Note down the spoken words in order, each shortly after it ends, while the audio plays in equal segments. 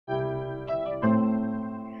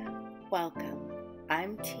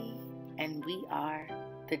T, and we are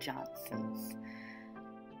the Johnsons.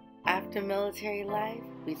 After military life,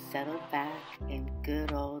 we settled back in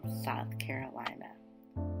good old South Carolina.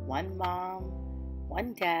 One mom,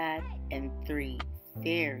 one dad, and 3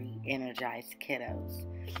 very energized kiddos,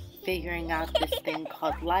 figuring out this thing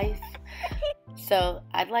called life. So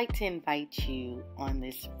I'd like to invite you on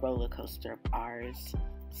this roller coaster of ours.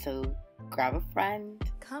 So grab a friend,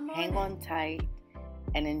 hang on tight,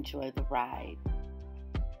 and enjoy the ride.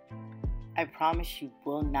 I promise you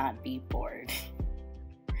will not be bored.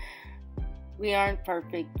 We aren't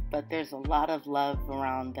perfect, but there's a lot of love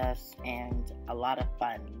around us and a lot of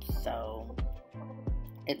fun. So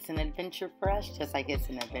it's an adventure for us, just like it's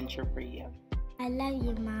an adventure for you. I love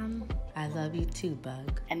you, Mom. I love you too,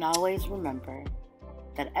 Bug. And always remember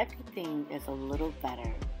that everything is a little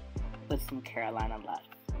better with some Carolina love.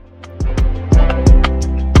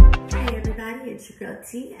 Hey everybody, it's your girl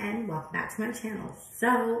T and welcome back to my channel.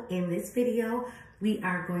 So in this video, we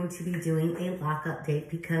are going to be doing a lock update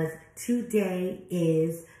because today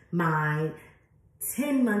is my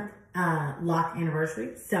 10-month lock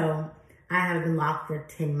anniversary. So I have been locked for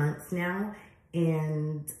 10 months now,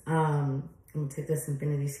 and I'm gonna take this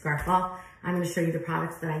infinity scarf off. I'm gonna show you the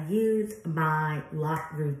products that I use, my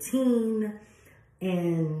lock routine,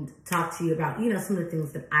 and talk to you about, some of the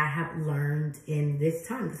things that I have learned in this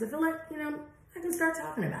time, because I feel like, I can start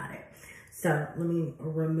talking about it. So let me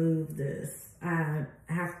remove this. I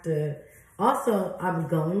have to, also, I'm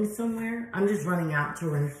going somewhere. I'm just running out to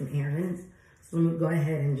run some errands. So let me go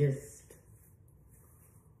ahead and just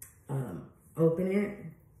open it.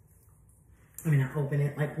 I mean, not open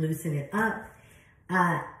it, like loosen it up.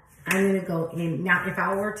 I'm gonna go in. Now, if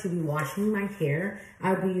I were to be washing my hair,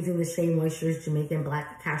 I would be using the Shea Moisture's Jamaican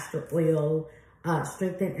Black Castor Oil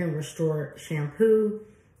Strengthen and Restore Shampoo.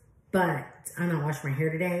 But I'm not washing my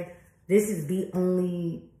hair today. This is the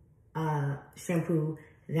only shampoo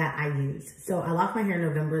that I use. So I locked my hair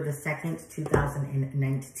November the 2nd,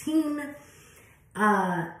 2019.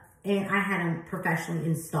 And I had them professionally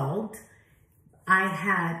installed. I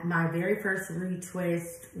had my very first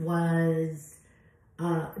retwist was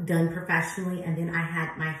done professionally, and then I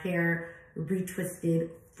had my hair retwisted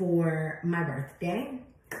for my birthday.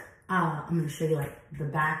 I'm gonna show you like the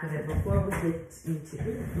back of it before we get into,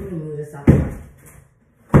 let me move this up.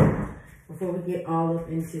 Before we get all up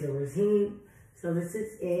into the routine. So this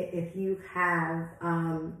is it. If you have,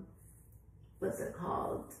 what's it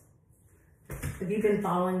called? If you've been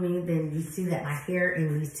following me, then you see that my hair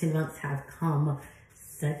in these 10 months have come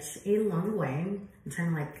such a long way. I'm trying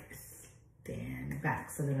to like stand back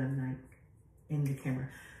so that I'm like in the camera.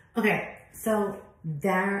 Okay, so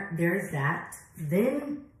there's that.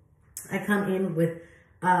 Then I come in with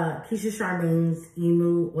Keisha Charmaine's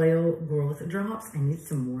Emu Oil Growth Drops. I need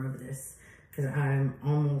some more of this because I'm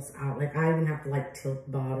almost out. Like I even have to like tilt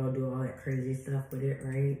the bottle, do all that crazy stuff with it,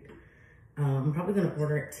 right? I'm probably gonna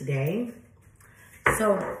order it today.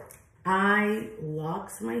 So I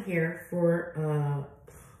locked my hair for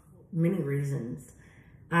many reasons.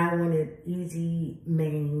 I wanted easy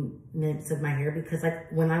maintenance of my hair because like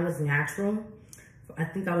when I was natural, I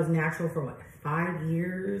think I was natural for what, 5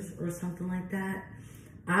 years or something like that.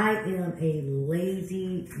 I am a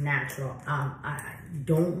lazy natural. I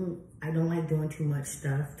don't like doing too much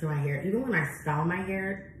stuff to my hair. Even when I style my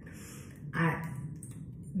hair,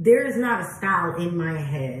 there is not a style in my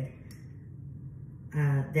head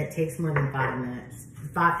that takes more than 5 minutes.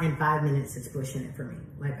 5 minutes is pushing it for me.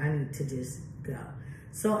 Like I need to just go.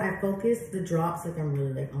 So I focus the drops, like I'm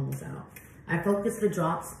really like almost out. I focus the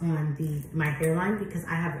drops on my hairline because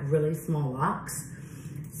I have really small locks.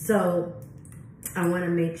 So I want to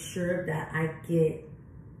make sure that I get,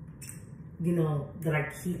 that I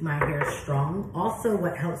keep my hair strong. Also,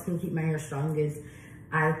 what helps me keep my hair strong is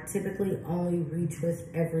I typically only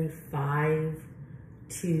retwist every 5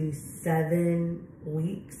 to 7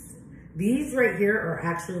 weeks. These right here are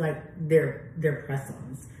actually like, they're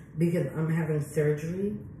press-ons because I'm having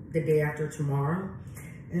surgery the day after tomorrow.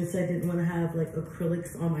 And so I didn't want to have like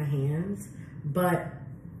acrylics on my hands, but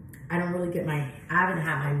I don't really I haven't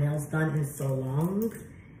had my nails done in so long.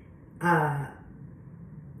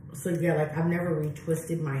 So yeah, like I've never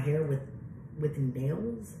retwisted my hair with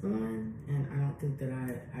nails on, and I don't think that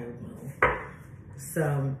I will.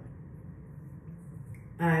 So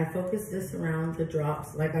I focus this around the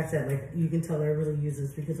drops. Like I said, like you can tell I really use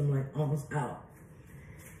this because I'm like almost out.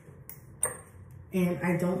 And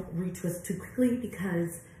I don't retwist too quickly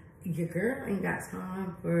because your girl ain't got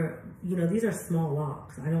time for, these are small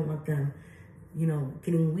locks. I don't want them,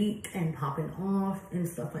 getting weak and popping off and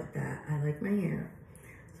stuff like that. I like my hair.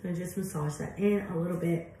 So I just massage that in a little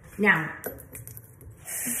bit. Now,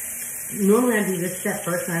 normally I do this step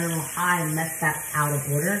first, and I don't know how I messed that out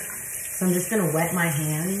of order. So I'm just gonna wet my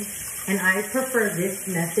hands. And I prefer this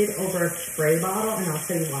method over a spray bottle, and I'll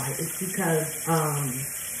tell you why. It's because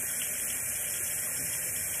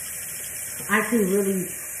I can really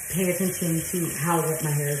pay attention to how wet my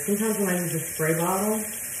hair is. Sometimes when I use a spray bottle,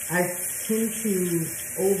 I tend to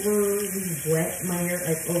overly wet my hair,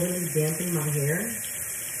 like overly dampen my hair,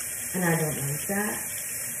 and I don't like that.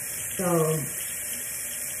 So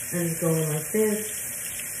I'm just going like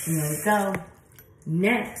this, and there we go.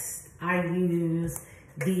 Next, I use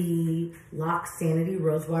the LOX Sanity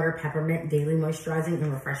Rosewater Peppermint Daily Moisturizing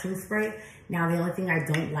and Refreshing Spray. Now, the only thing I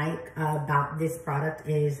don't like about this product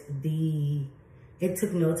is it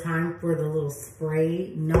took no time for the little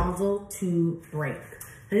spray nozzle to break.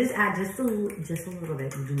 I just add just a little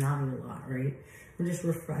bit. You do not need a lot, right? We're just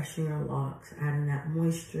refreshing our locks, adding that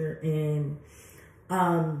moisture in.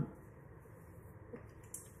 I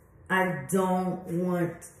don't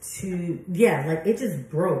want to, yeah, like it just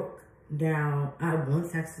broke. Now, I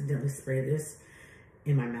once accidentally sprayed this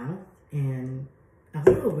in my mouth, and I was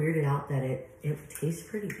a little weirded out that it tastes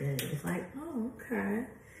pretty good. It's like, oh, okay.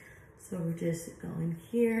 So we're just going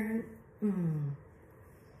here.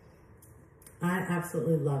 I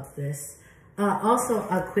absolutely love this. Also,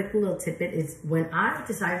 a quick little tidbit is when I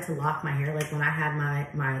decided to lock my hair, like when I had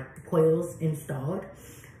my coils installed,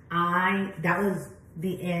 that was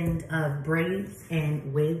the end of braids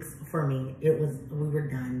and wigs for me. We were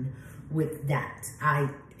done with that.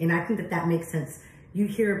 And I think that makes sense. You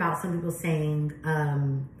hear about some people saying,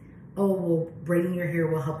 oh, well, braiding your hair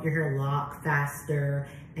will help your hair lock faster.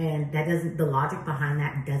 And the logic behind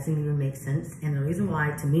that doesn't even make sense. And the reason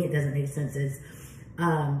why, to me, it doesn't make sense is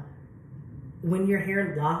when your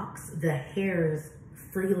hair locks, the hairs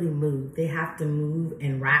freely move. They have to move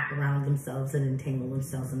and wrap around themselves and entangle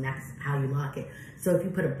themselves, and that's how you lock it. So if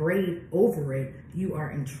you put a braid over it, you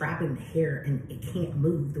are entrapping the hair, and it can't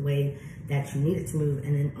move the way that you need it to move.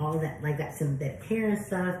 And then all that, like that synthetic hair and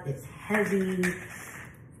stuff, it's heavy,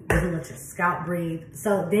 doesn't let your scalp breathe.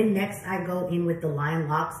 So then next I go in with the Lion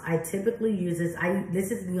Locks. I typically use this.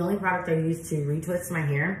 This is the only product I use to retwist my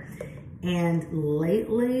hair. And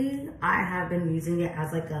lately I have been using it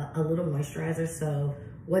as like a little moisturizer. So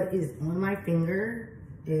what is on my finger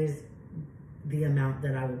is the amount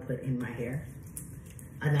that I will put in my hair.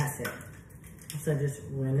 And that's it. So just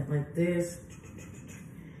run it like this.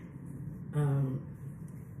 And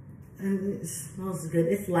it smells good.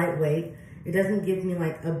 It's lightweight. It doesn't give me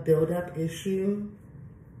like a buildup issue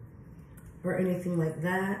or anything like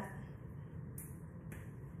that.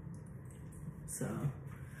 So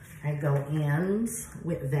I go in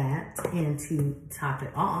with that, and to top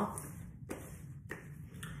it off,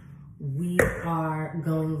 we are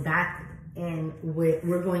going back in with,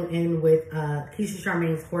 Keisha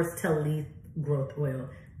Charmaine's Horsetail Leaf Growth Oil.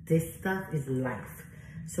 This stuff is life.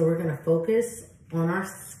 So we're gonna focus on our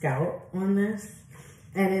scalp on this.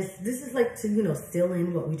 And this is like to, you know, fill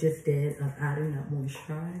in what we just did of adding that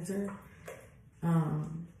moisturizer.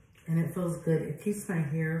 And it feels good. It keeps my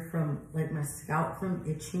hair from, like my scalp from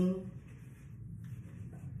itching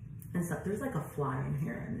and stuff. There's like a fly in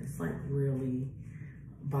here, and it's like really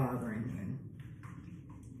bothering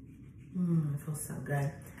me. It feels so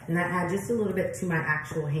good. Then I add just a little bit to my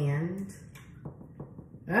actual hand.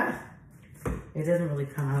 It doesn't really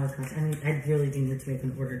come out as much. I really do need to make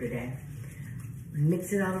an order today.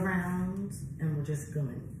 Mix it all around, and we're just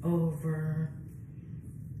going over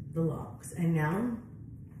the locks. And now,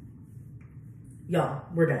 y'all,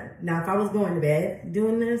 we're done. Now, if I was going to bed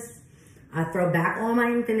doing this, I'd throw back on my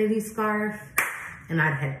infinity scarf and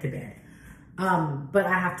I'd head to bed. But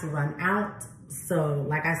I have to run out. So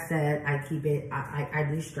like I said, I keep it, I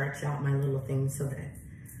do stretch out my little thing so that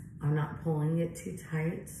I'm not pulling it too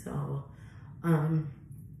tight. So, I'm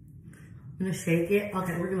gonna shake it.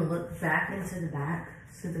 Okay, we're gonna look back into the back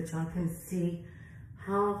so that y'all can see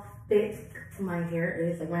how thick my hair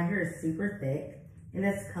is. Like my hair is super thick, and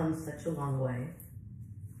it's come such a long way.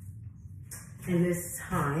 And this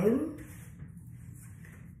time,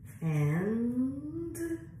 and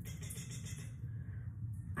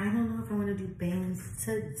I don't know if I want to do bangs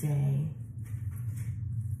today.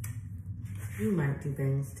 You might do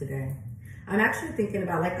bangs today. I'm actually thinking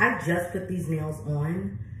about, like, I just put these nails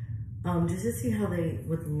on just to see how they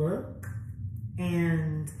would look.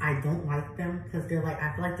 And I don't like them because they're like,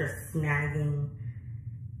 I feel like they're snagging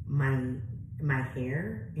my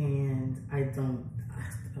hair, and I don't,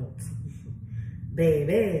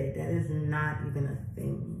 baby, that is not even a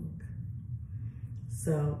thing.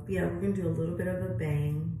 So yeah, we're gonna do a little bit of a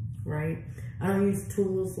bang, right? I don't use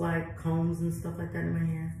tools like combs and stuff like that in my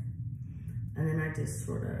hair. And then I just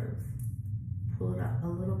sort of pull it up a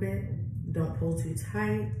little bit. Don't pull too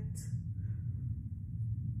tight.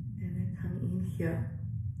 And then come in here.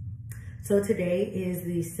 So today is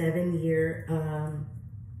the 7-year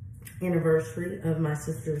anniversary of my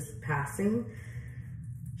sister's passing.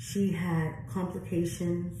 She had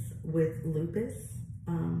complications with lupus,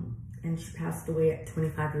 and she passed away at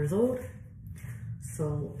 25 years old.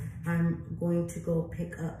 So I'm going to go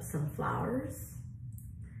pick up some flowers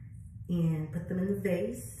and put them in the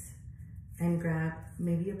vase and grab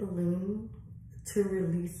maybe a balloon to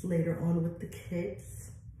release later on with the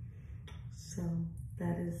kids. So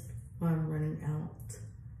that is why I'm running out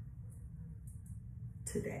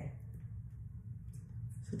today.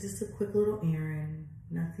 So just a quick little errand,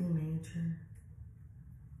 nothing major.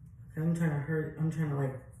 I'm trying to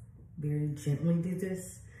like very gently do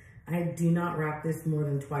this. I do not wrap this more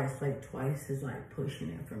than twice. Like twice is like pushing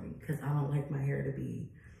it for me because I don't like my hair to be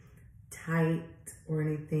tight or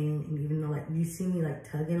anything. And even though like you see me like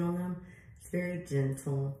tugging on them, it's very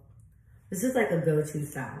gentle. This is like a go-to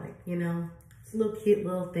style, like, you know, it's a little cute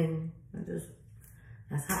little thing.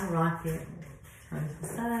 That's how I rock it. Turn to the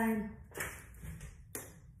side.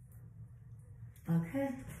 Okay,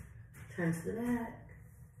 turn to the back.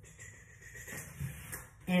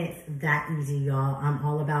 And it's that easy, y'all. I'm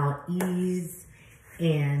all about ease,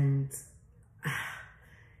 and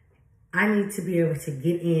I need to be able to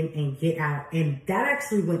get in and get out. And that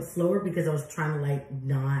actually went slower because I was trying to like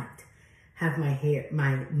not have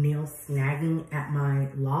my nails snagging at my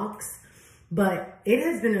locks. But it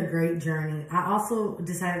has been a great journey. I also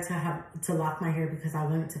decided to lock my hair because I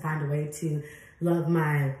wanted to find a way to love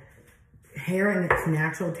my hair in its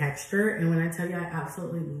natural texture. And when I tell you I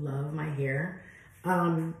absolutely love my hair,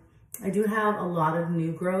 I do have a lot of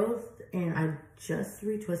new growth, and I just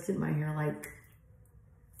retwisted my hair like,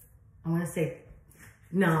 I want to say,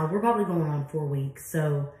 no, we're probably going on 4 weeks.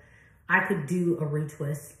 So I could do a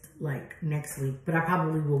retwist like next week, but I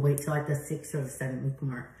probably will wait till like the 6th or the 7th week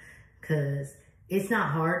mark because it's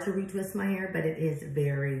not hard to retwist my hair, but it is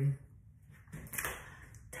very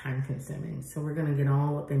time consuming. So we're going to get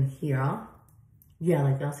all up in here. Yeah,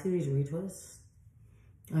 like y'all see these retwists?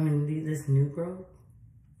 I mean, this new growth.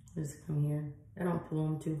 Just come here. I don't pull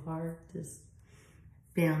them too hard. Just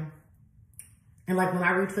bam. And like when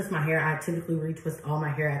I retwist my hair, I typically retwist all my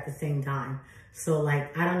hair at the same time. So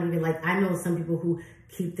like, I don't even like, I know some people who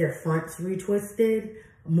keep their fronts retwisted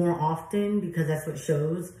more often because that's what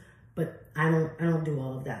shows, but I don't do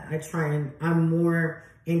all of that. I'm more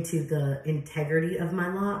into the integrity of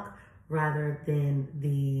my lock rather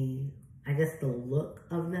than I guess the look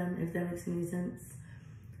of them, if that makes any sense.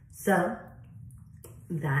 So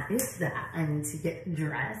that is that. I need to get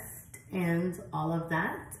dressed and all of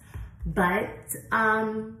that. But,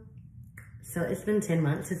 so it's been 10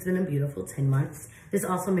 months. It's been a beautiful 10 months. This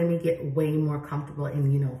also made me get way more comfortable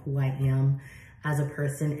in, you know, who I am as a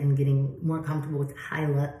person and getting more comfortable with high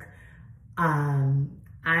look. I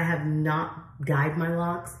have not dyed my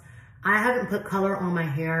locks. I haven't put color on my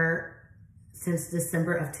hair since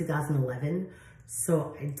December of 2011.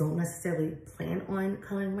 So I don't necessarily plan on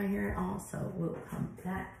coloring my hair at all. So we'll come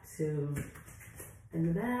back to in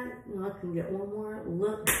the back. Look and get one more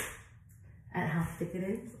look at how thick it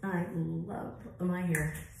is. I love my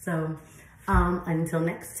hair. So until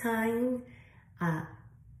next time,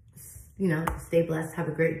 you know, stay blessed. Have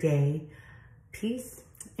a great day. Peace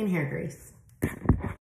and hair grace.